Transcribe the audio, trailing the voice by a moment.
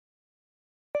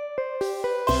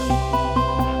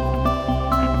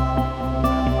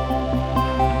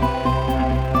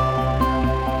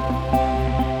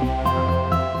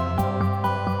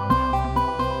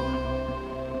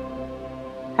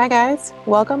Hi guys,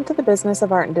 welcome to the Business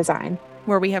of Art and Design,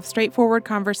 where we have straightforward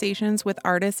conversations with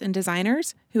artists and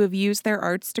designers who have used their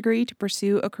arts degree to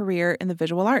pursue a career in the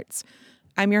visual arts.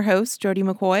 I'm your host, Jody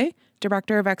McCoy,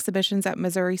 Director of Exhibitions at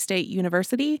Missouri State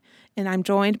University, and I'm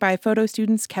joined by photo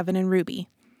students Kevin and Ruby.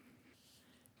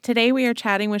 Today we are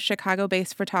chatting with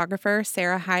Chicago-based photographer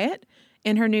Sarah Hiatt.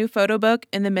 In her new photo book,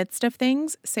 In the Midst of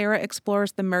Things, Sarah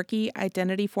explores the murky,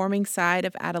 identity-forming side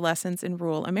of adolescence in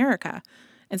rural America,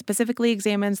 and specifically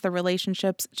examines the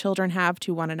relationships children have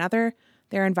to one another,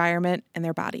 their environment, and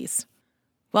their bodies.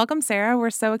 Welcome, Sarah. We're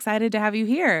so excited to have you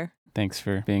here. Thanks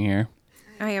for being here.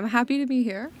 I am happy to be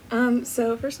here.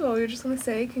 So first of all, we just want to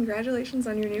say congratulations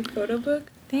on your new photo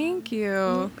book. Thank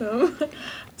you. Welcome.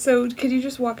 So could you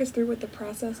just walk us through what the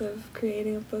process of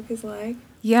creating a book is like?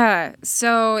 Yeah,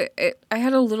 so I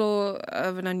had a little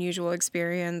of an unusual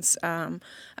experience.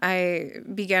 I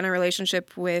began a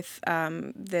relationship with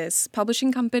this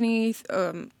publishing company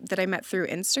that I met through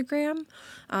Instagram.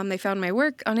 They found my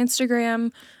work on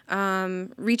Instagram,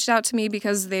 reached out to me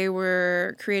because they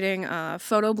were creating a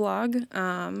photo blog,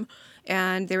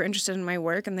 and they were interested in my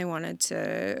work and they wanted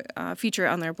to feature it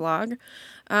on their blog.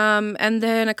 And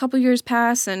then a couple years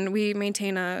pass and we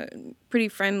maintain a pretty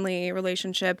friendly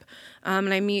relationship.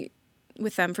 And I meet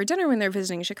with them for dinner when they're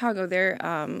visiting Chicago. They're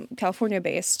California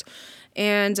based.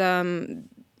 And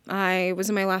I was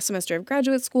in my last semester of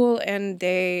graduate school and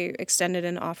they extended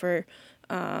an offer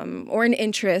or an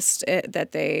interest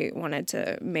that they wanted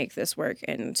to make this work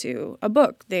into a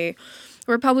book. They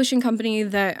were a publishing company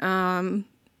that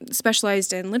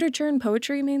specialized in literature and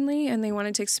poetry mainly, and they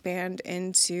wanted to expand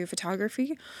into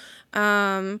photography.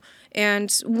 And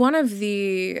one of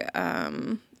the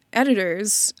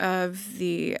editors of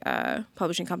the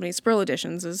publishing company, Sproul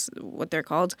Editions is what they're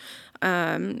called,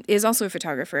 is also a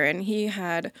photographer, and he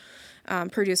had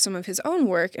produced some of his own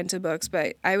work into books,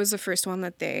 but I was the first one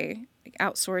that they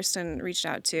outsourced and reached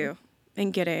out to in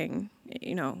getting,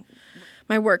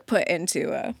 my work put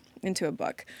into a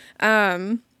book.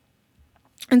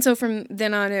 And so from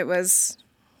then on, it was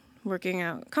working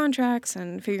out contracts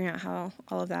and figuring out how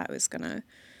all of that was going to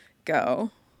go.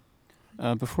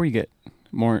 Before you get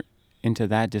more into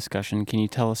that discussion, can you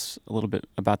tell us a little bit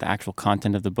about the actual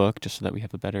content of the book, just so that we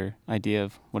have a better idea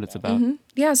of what it's about? Mm-hmm.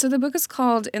 Yeah, so the book is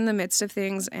called In the Midst of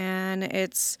Things, and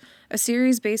it's a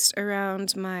series based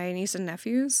around my niece and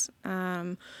nephews.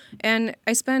 And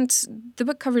the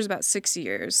book covers about 6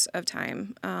 years of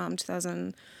time,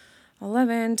 2011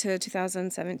 to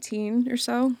 2017 or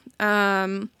so.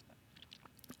 And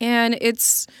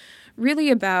it's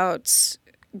really about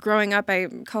growing up. I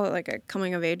call it like a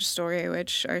coming-of-age story,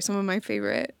 which are some of my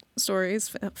favorite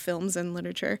stories, films and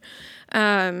literature.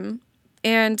 And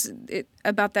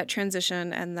about that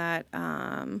transition and that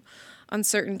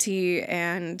uncertainty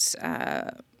and,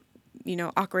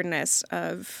 awkwardness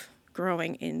of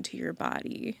growing into your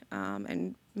body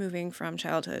and moving from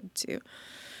childhood to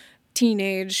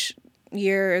teenage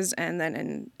years and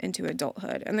then into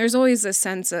adulthood. And there's always this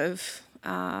sense of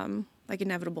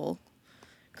inevitable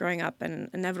growing up and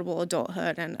inevitable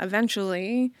adulthood and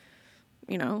eventually,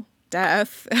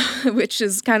 death, which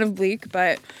is kind of bleak,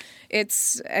 but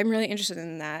I'm really interested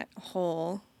in that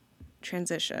whole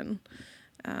transition.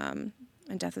 And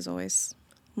death is always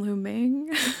looming.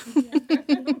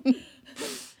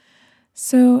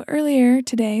 So earlier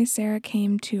today, Sarah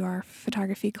came to our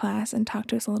photography class and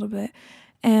talked to us a little bit.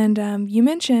 And you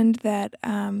mentioned that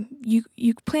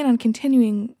you plan on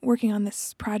continuing working on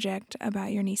this project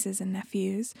about your nieces and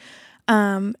nephews.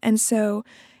 And so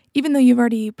even though you've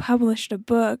already published a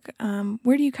book,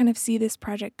 where do you kind of see this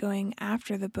project going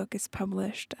after the book is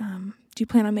published? Do you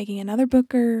plan on making another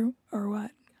book or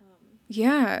what?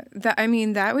 Yeah,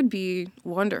 that would be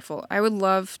wonderful. I would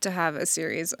love to have a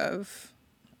series of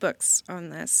books on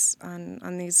this,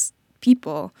 on these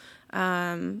people.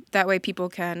 That way people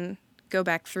can go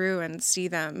back through and see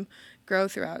them grow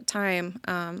throughout time.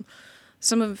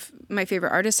 Some of my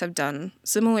favorite artists have done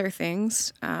similar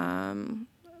things,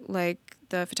 like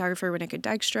the photographer Winnicott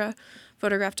Dykstra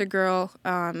photographed a girl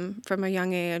from a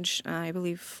young age, I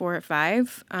believe 4 or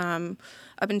 5,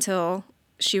 up until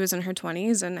she was in her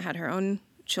 20s and had her own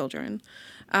children.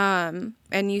 And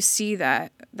you see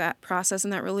that process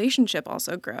and that relationship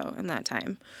also grow in that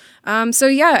time.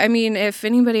 If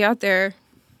anybody out there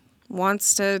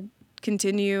wants to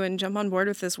continue and jump on board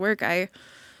with this work, I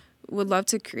would love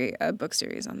to create a book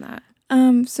series on that.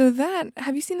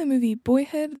 Have you seen the movie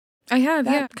Boyhood? I have,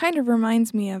 yeah. That kind of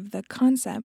reminds me of the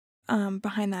concept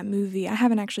behind that movie. I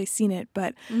haven't actually seen it,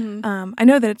 but I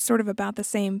know that it's sort of about the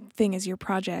same thing as your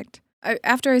project.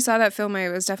 After I saw that film, I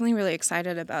was definitely really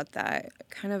excited about that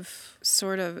kind of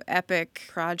sort of epic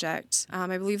project.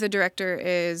 I believe the director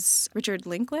is Richard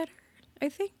Linklater, I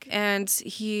think. And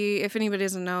he, if anybody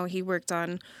doesn't know, he worked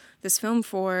on this film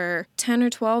for 10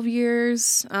 or 12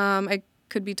 years. I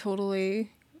could be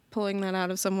totally pulling that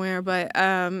out of somewhere, but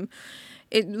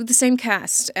the same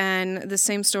cast and the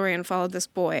same story, and followed this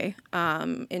boy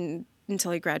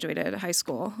until he graduated high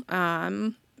school.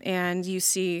 And you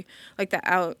see like the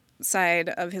outside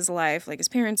of his life, like his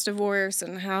parents' divorce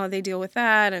and how they deal with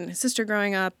that, and his sister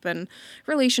growing up, and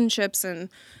relationships, and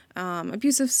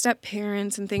abusive step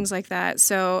parents and things like that.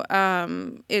 So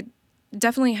it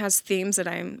definitely has themes that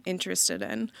I'm interested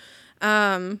in.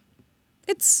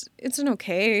 It's an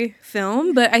okay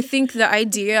film, but I think the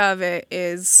idea of it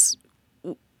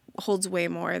holds way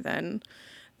more than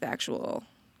the actual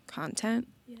content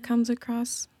comes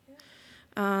across.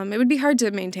 It would be hard to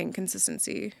maintain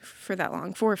consistency for that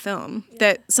long for a film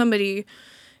that somebody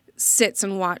sits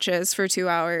and watches for 2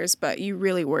 hours, but you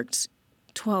really worked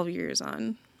 12 years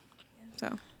on.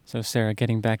 So Sarah,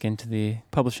 getting back into the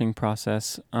publishing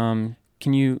process,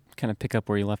 can you kind of pick up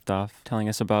where you left off, telling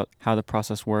us about how the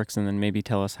process works, and then maybe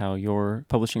tell us how your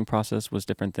publishing process was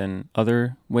different than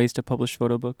other ways to publish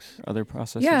photo books, other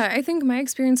processes? Yeah, I think my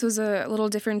experience was a little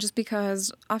different just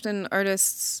because often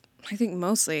artists, I think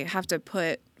mostly, have to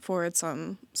put forward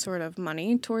some sort of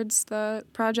money towards the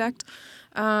project.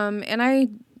 And I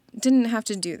didn't have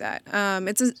to do that.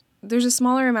 There's a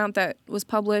smaller amount that was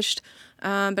published,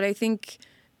 but I think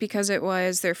because it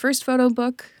was their first photo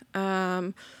book,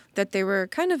 that they were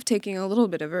kind of taking a little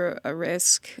bit of a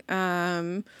risk.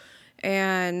 And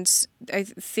I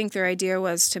think their idea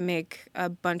was to make a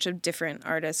bunch of different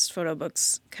artists' photo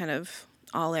books kind of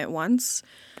all at once.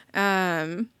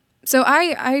 So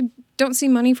I don't see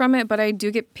money from it, but I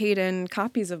do get paid in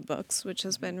copies of books, which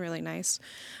has been really nice.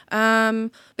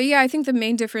 But yeah, I think the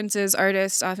main difference is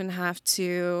artists often have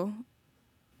to,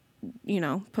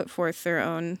 put forth their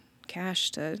own cash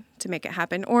to make it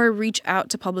happen, or reach out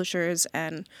to publishers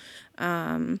and,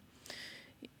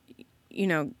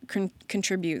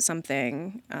 contribute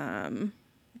something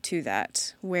to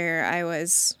that, where I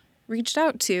was reached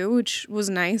out to, which was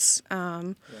nice,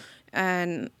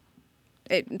 and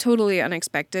it totally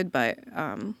unexpected, but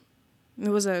it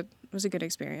was a good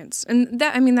experience. And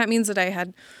that means that I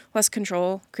had less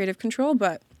creative control,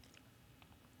 but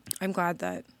I'm glad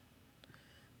that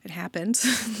it happened,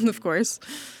 of course.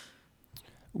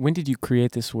 When did you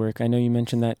create this work? I know you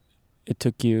mentioned that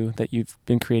you've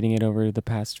been creating it over the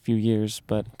past few years,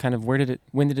 but kind of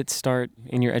when did it start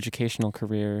in your educational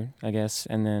career, I guess,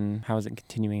 and then how is it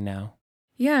continuing now?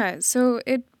 Yeah, so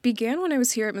it began when I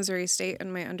was here at Missouri State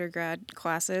in my undergrad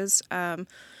classes.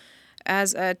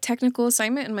 As a technical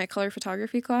assignment in my color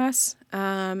photography class,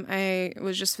 I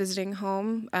was just visiting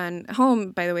home. And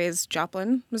home, by the way, is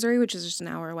Joplin, Missouri, which is just an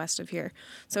hour west of here.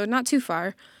 So not too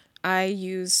far. I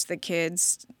used the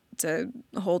kids to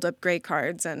hold up grade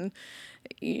cards and,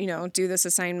 do this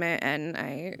assignment. And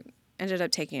I ended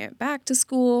up taking it back to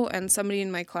school. And somebody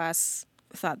in my class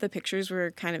thought the pictures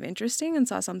were kind of interesting and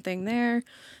saw something there,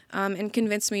 and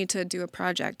convinced me to do a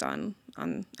project on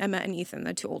Emma and Ethan,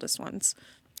 the two oldest ones.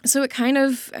 So it kind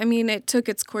of, it took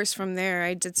its course from there.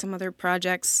 I did some other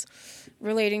projects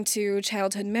relating to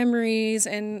childhood memories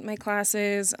in my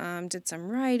classes, did some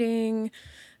writing,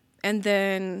 and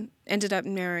then ended up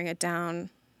narrowing it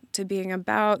down to being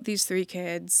about these three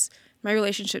kids, my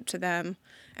relationship to them,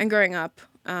 and growing up,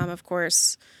 of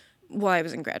course, while I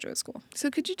was in graduate school. So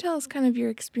could you tell us kind of your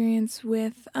experience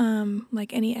with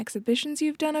like any exhibitions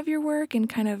you've done of your work, and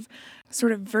kind of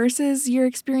sort of versus your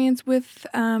experience with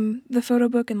the photo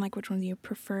book, and like which one you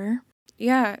prefer?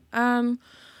 Yeah.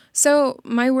 So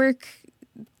my work,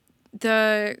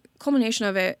 the culmination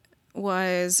of it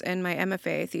was in my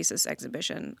MFA thesis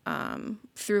exhibition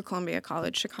through Columbia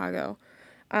College Chicago.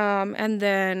 And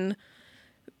then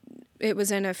it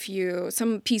was in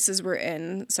some pieces were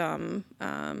in some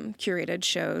curated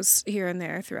shows here and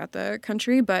there throughout the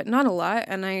country, but not a lot.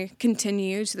 And I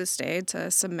continue to this day to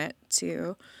submit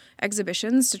to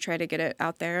exhibitions to try to get it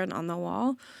out there and on the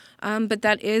wall. But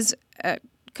that is a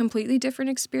completely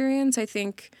different experience. I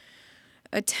think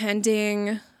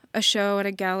attending a show at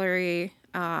a gallery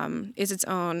is its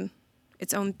own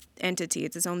entity,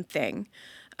 it's its own thing.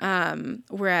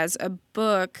 Whereas a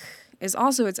book is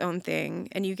also its own thing,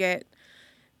 and you get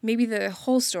maybe the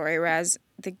whole story, whereas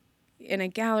in a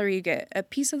gallery you get a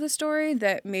piece of the story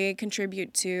that may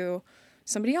contribute to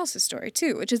somebody else's story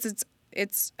too, which is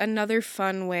it's another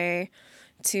fun way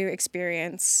to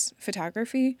experience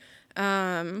photography.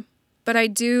 But I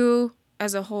do,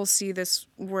 as a whole, see this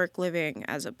work living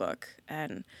as a book,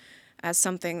 and as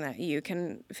something that you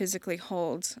can physically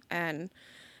hold, and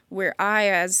where I,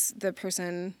 as the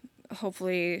person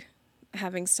hopefully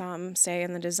having some say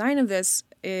in the design of this,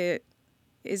 it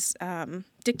is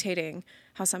dictating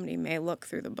how somebody may look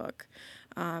through the book,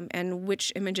 and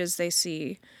which images they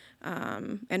see,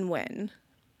 and when.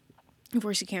 Of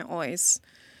course, you can't always,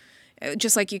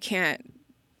 just like you can't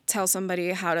tell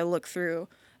somebody how to look through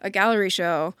a gallery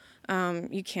show,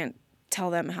 you can't tell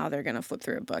them how they're going to flip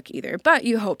through a book either. But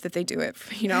you hope that they do it,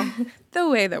 the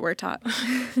way that we're taught.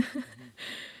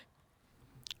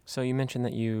 So you mentioned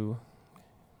that you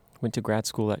went to grad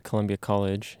school at Columbia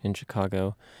College in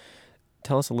Chicago.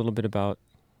 Tell us a little bit about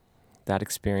that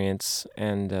experience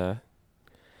and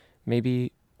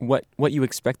maybe what you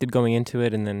expected going into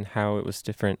it, and then how it was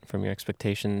different from your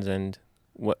expectations, and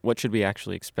what should we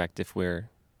actually expect if we're,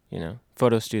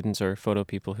 photo students or photo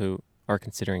people who are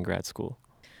considering grad school.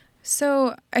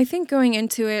 So I think going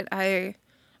into it, I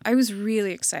was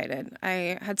really excited.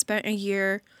 I had spent a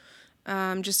year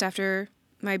just after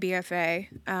my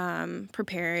BFA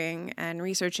preparing and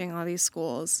researching all these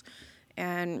schools,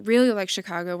 and really liked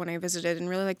Chicago when I visited, and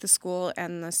really liked the school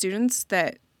and the students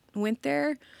that went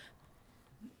there.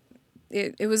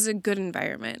 It was a good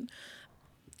environment.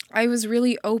 I was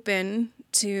really open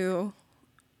to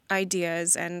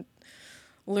ideas and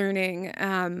learning,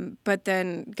 but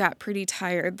then got pretty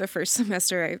tired the first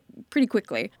semester pretty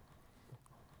quickly.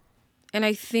 And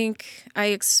I think I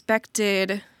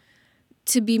expected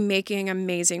to be making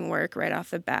amazing work right off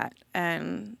the bat,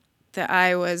 and that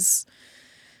I was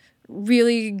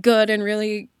really good and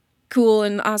really cool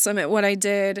and awesome at what I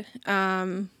did.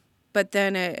 But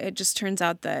then it just turns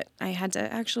out that I had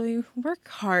to actually work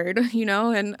hard,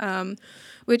 and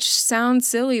which sounds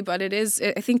silly, but it is.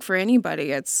 I think for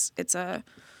anybody, it's a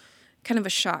kind of a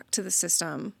shock to the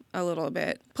system a little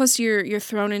bit. Plus, you're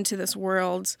thrown into this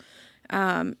world,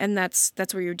 and that's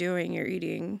what you're doing. You're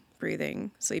eating,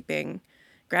 breathing, sleeping,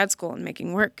 grad school, and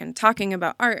making work, and talking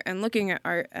about art, and looking at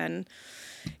art, and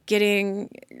getting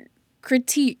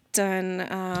critiqued,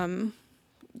 and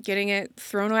getting it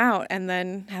thrown out, and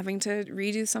then having to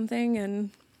redo something and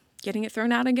getting it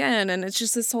thrown out again. And it's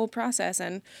just this whole process,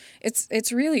 and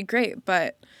it's really great.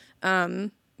 But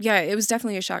it was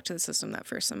definitely a shock to the system that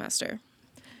first semester.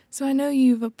 So I know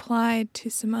you've applied to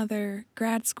some other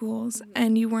grad schools,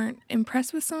 and you weren't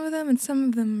impressed with some of them, and some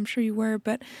of them I'm sure you were,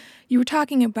 but you were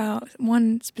talking about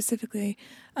one specifically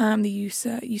that you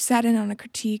sat in on a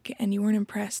critique and you weren't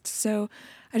impressed. So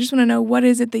I just want to know, what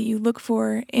is it that you look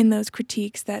for in those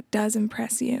critiques that does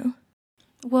impress you?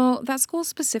 Well, that school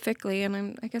specifically,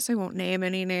 and I guess I won't name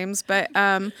any names, but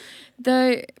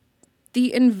the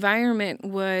environment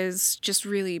was just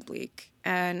really bleak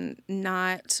and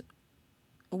not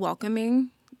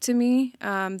welcoming to me.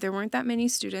 There weren't that many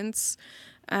students,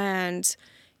 and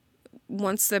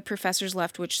once the professors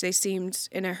left, which they seemed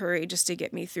in a hurry just to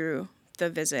get me through the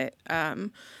visit,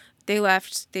 they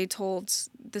left. They told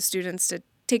the students to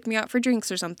take me out for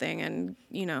drinks or something, and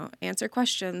answer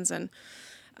questions, and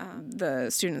the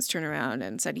students turned around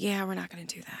and said, "Yeah, we're not going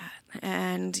to do that,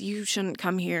 and you shouldn't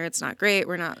come here. It's not great.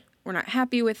 We're not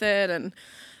happy with it." And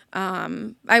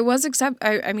I was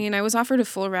offered a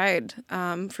full ride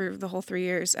for the whole 3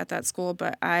 years at that school,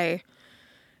 but I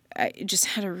just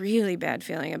had a really bad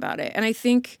feeling about it. And I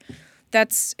think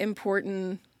that's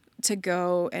important, to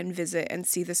go and visit and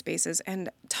see the spaces and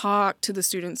talk to the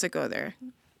students that go there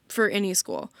for any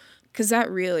school, because that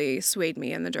really swayed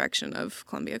me in the direction of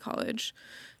Columbia College,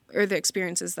 or the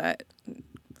experiences that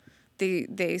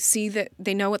they see, that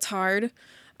they know it's hard,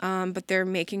 but they're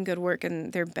making good work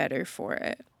and they're better for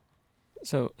it.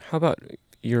 So how about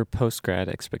your post-grad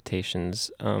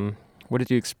expectations? What did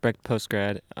you expect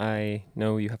post-grad? I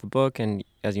know you have a book, and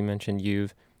as you mentioned,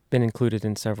 you've been included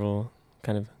in several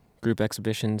kind of group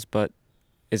exhibitions, but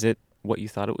is it what you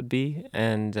thought it would be?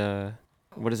 And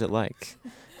what is it like?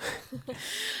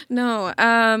 No,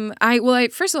 I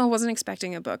first of all wasn't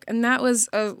expecting a book, and that was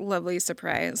a lovely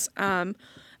surprise. And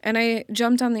I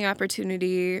jumped on the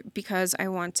opportunity because I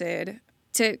wanted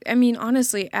to,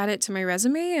 honestly, add it to my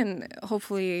resume and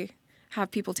hopefully have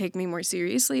people take me more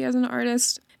seriously as an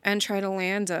artist and try to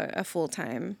land a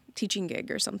full-time teaching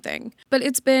gig or something. But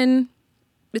it's been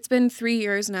 3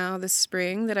 years now this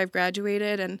spring that I've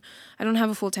graduated, and I don't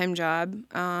have a full-time job.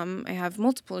 I have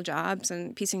multiple jobs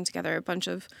and piecing together a bunch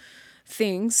of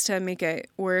things to make it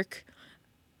work.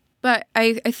 But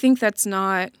I think that's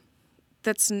not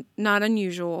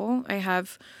unusual. I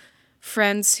have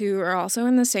friends who are also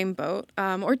in the same boat,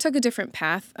 or took a different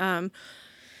path.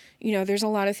 There's a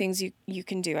lot of things you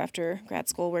can do after grad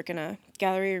school. Work in a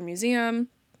gallery or museum.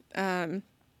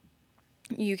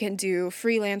 You can do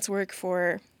freelance work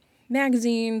for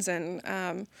magazines,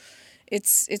 and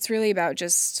it's really about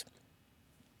just,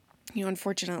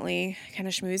 unfortunately, kind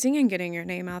of schmoozing and getting your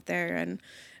name out there, and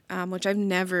which I've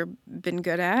never been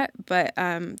good at, but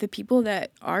the people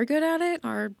that are good at it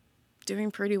are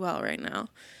doing pretty well right now,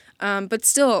 but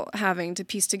still having to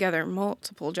piece together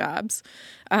multiple jobs.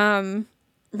 Right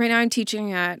now I'm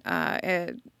teaching at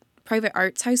a private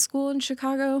arts high school in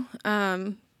Chicago,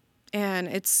 and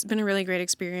it's been a really great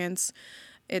experience.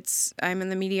 I'm in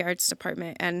the media arts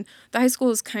department, and the high school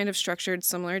is kind of structured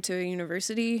similar to a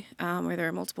university, where there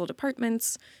are multiple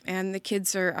departments, and the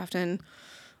kids are often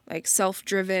like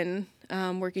self-driven,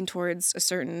 working towards a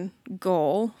certain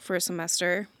goal for a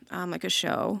semester, like a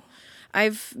show.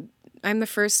 I'm the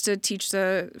first to teach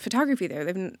the photography there.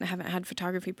 They haven't had a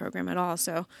photography program at all,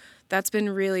 so that's been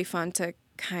really fun to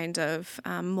kind of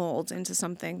mold into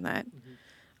something that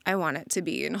I want it to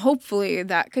be, and hopefully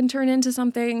that can turn into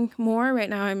something more. Right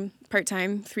now I'm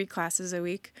part-time, 3 classes a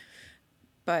week,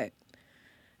 but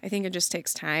I think it just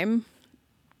takes time.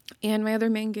 And my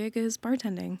other main gig is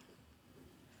bartending.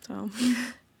 So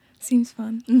Seems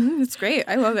fun. it's great.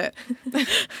 I love it.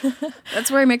 That's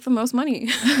where I make the most money.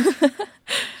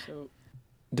 So,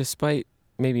 despite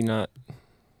maybe not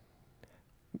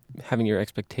having your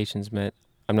expectations met,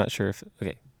 I'm not sure if,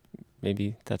 okay,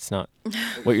 maybe that's not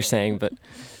what you're saying, but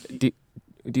do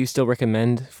you still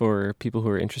recommend for people who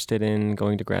are interested in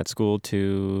going to grad school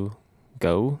to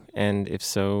go? And if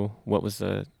so, what are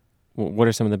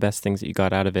some of the best things that you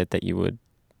got out of it that you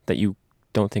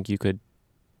don't think you could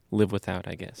live without,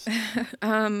 I guess?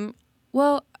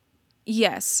 Well,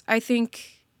 yes, I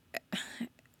think,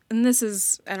 and this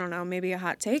is, I don't know, maybe a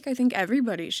hot take, I think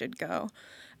everybody should go.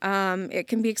 It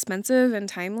can be expensive and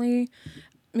timely.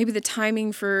 Maybe the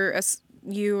timing for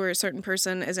you or a certain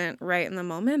person isn't right in the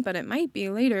moment, but it might be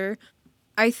later.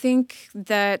 I think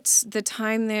that the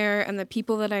time there and the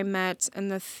people that I met and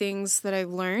the things that I've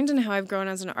learned and how I've grown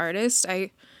as an artist,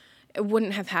 it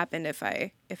wouldn't have happened if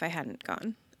I hadn't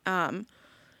gone.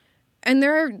 And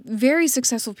there are very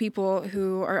successful people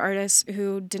who are artists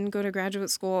who didn't go to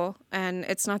graduate school, and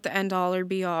it's not the end all or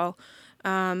be all.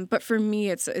 But for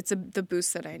me, it's the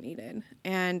boost that I needed.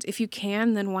 And if you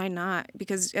can, then why not?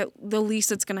 Because the least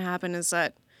that's going to happen is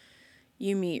that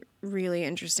you meet really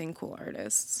interesting, cool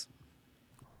artists.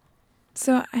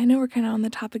 So I know we're kind of on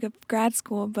the topic of grad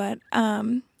school, but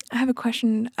I have a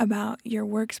question about your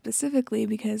work specifically,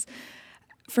 because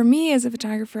for me as a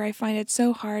photographer, I find it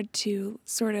so hard to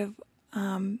sort of,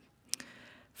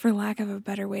 for lack of a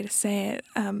better way to say it,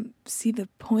 see the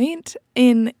point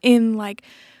in like,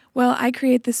 well, I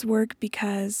create this work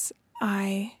because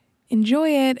I enjoy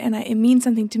it and it means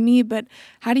something to me, but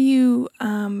how do you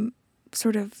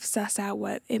sort of suss out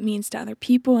what it means to other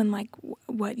people and like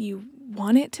what you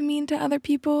want it to mean to other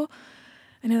people?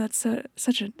 I know that's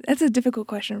that's a difficult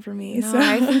question for me. No, so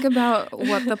I think about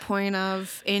what the point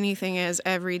of anything is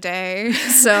every day.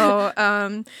 So,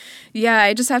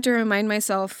 I just have to remind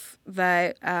myself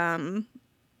that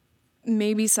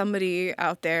maybe somebody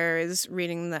out there is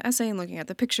reading the essay and looking at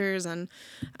the pictures and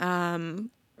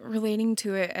relating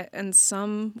to it in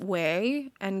some way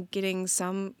and getting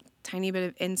some tiny bit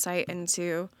of insight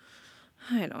into,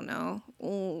 I don't know,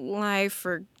 life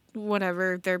or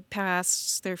whatever, their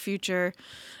past, their future.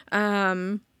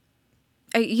 This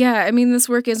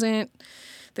work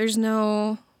there's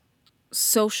no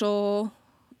social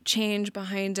change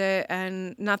behind it,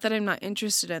 and not that I'm not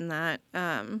interested in that,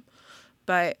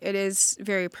 but it is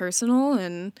very personal,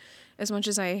 and as much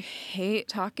as I hate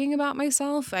talking about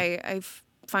myself, I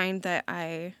find that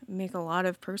I make a lot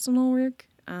of personal work.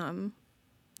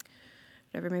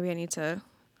 Maybe I need to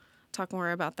talk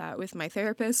more about that with my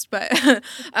therapist, but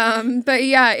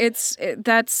that's,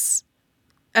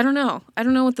 I don't know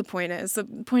what the point is. The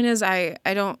point is I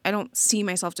don't see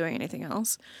myself doing anything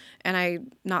else, and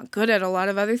I'm not good at a lot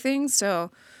of other things,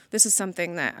 so this is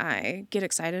something that I get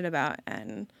excited about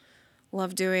and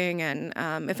love doing. And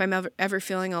if I'm ever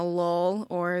feeling a lull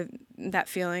or that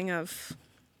feeling of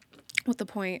what the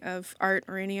point of art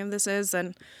or any of this is,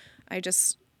 then I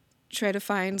just try to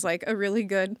find like a really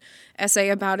good essay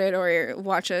about it or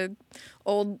watch a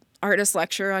old artist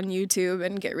lecture on YouTube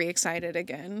and get re-excited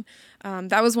again.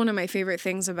 That was one of my favorite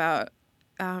things about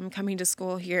coming to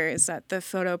school here, is that the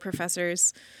photo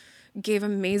professors gave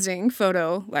amazing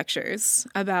photo lectures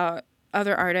about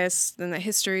other artists and the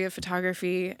history of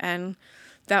photography, and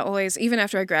that always, even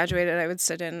after I graduated, I would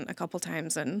sit in a couple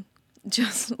times and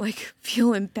just like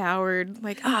feel empowered,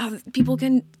 like people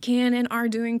can and are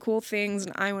doing cool things,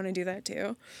 and I want to do that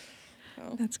too.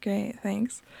 So. That's great.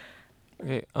 Thanks.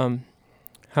 Okay. How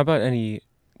about do you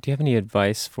have any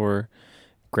advice for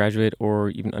graduate or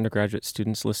even undergraduate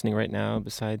students listening right now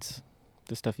besides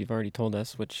the stuff you've already told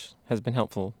us, which has been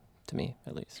helpful to me,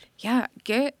 at least? Yeah,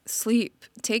 get sleep.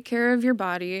 Take care of your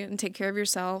body and take care of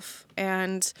yourself.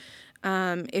 And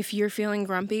if you're feeling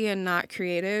grumpy and not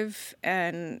creative,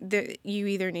 and you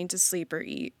either need to sleep or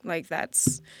eat. Like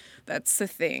that's the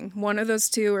thing. One of those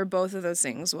two or both of those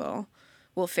things will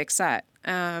fix that.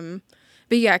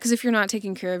 But yeah, because if you're not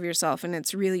taking care of yourself, and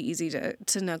it's really easy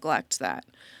to neglect that,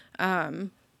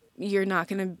 you're not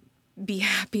going to be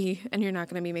happy and you're not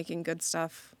going to be making good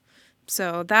stuff.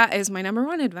 So that is my number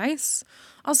one advice.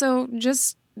 Also,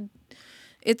 just,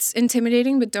 it's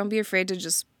intimidating, but don't be afraid to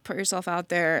just put yourself out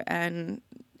there. And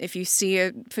if you see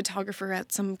a photographer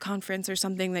at some conference or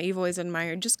something that you've always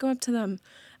admired, just go up to them.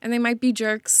 And they might be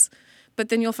jerks, but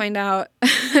then you'll find out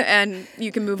and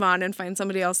you can move on and find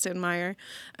somebody else to admire.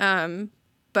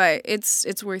 But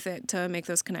it's worth it to make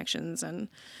those connections and,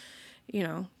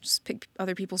 just pick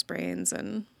other people's brains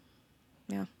and,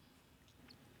 yeah.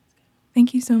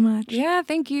 Thank you so much. Yeah,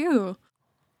 thank you.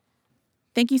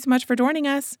 Thank you so much for joining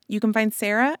us. You can find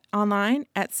Sarah online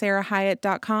at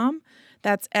sarahhiatt.com.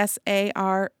 That's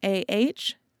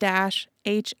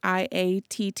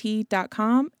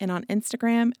SARAH-HIATT.com, and on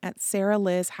Instagram at Sarah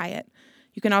Liz Hiatt.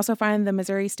 You can also find the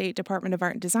Missouri State Department of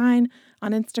Art and Design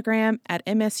on Instagram at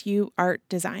MSU Art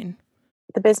Design.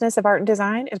 The Business of Art and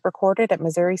Design is recorded at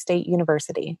Missouri State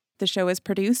University. The show is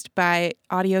produced by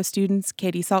audio students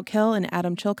Katie Saltkill and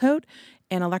Adam Chilcote,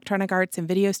 and electronic arts and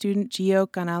video student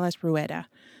Gio Canales Rueda.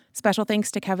 Special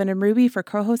thanks to Kevin and Ruby for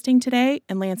co-hosting today,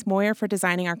 and Lance Moyer for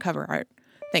designing our cover art.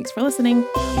 Thanks for listening.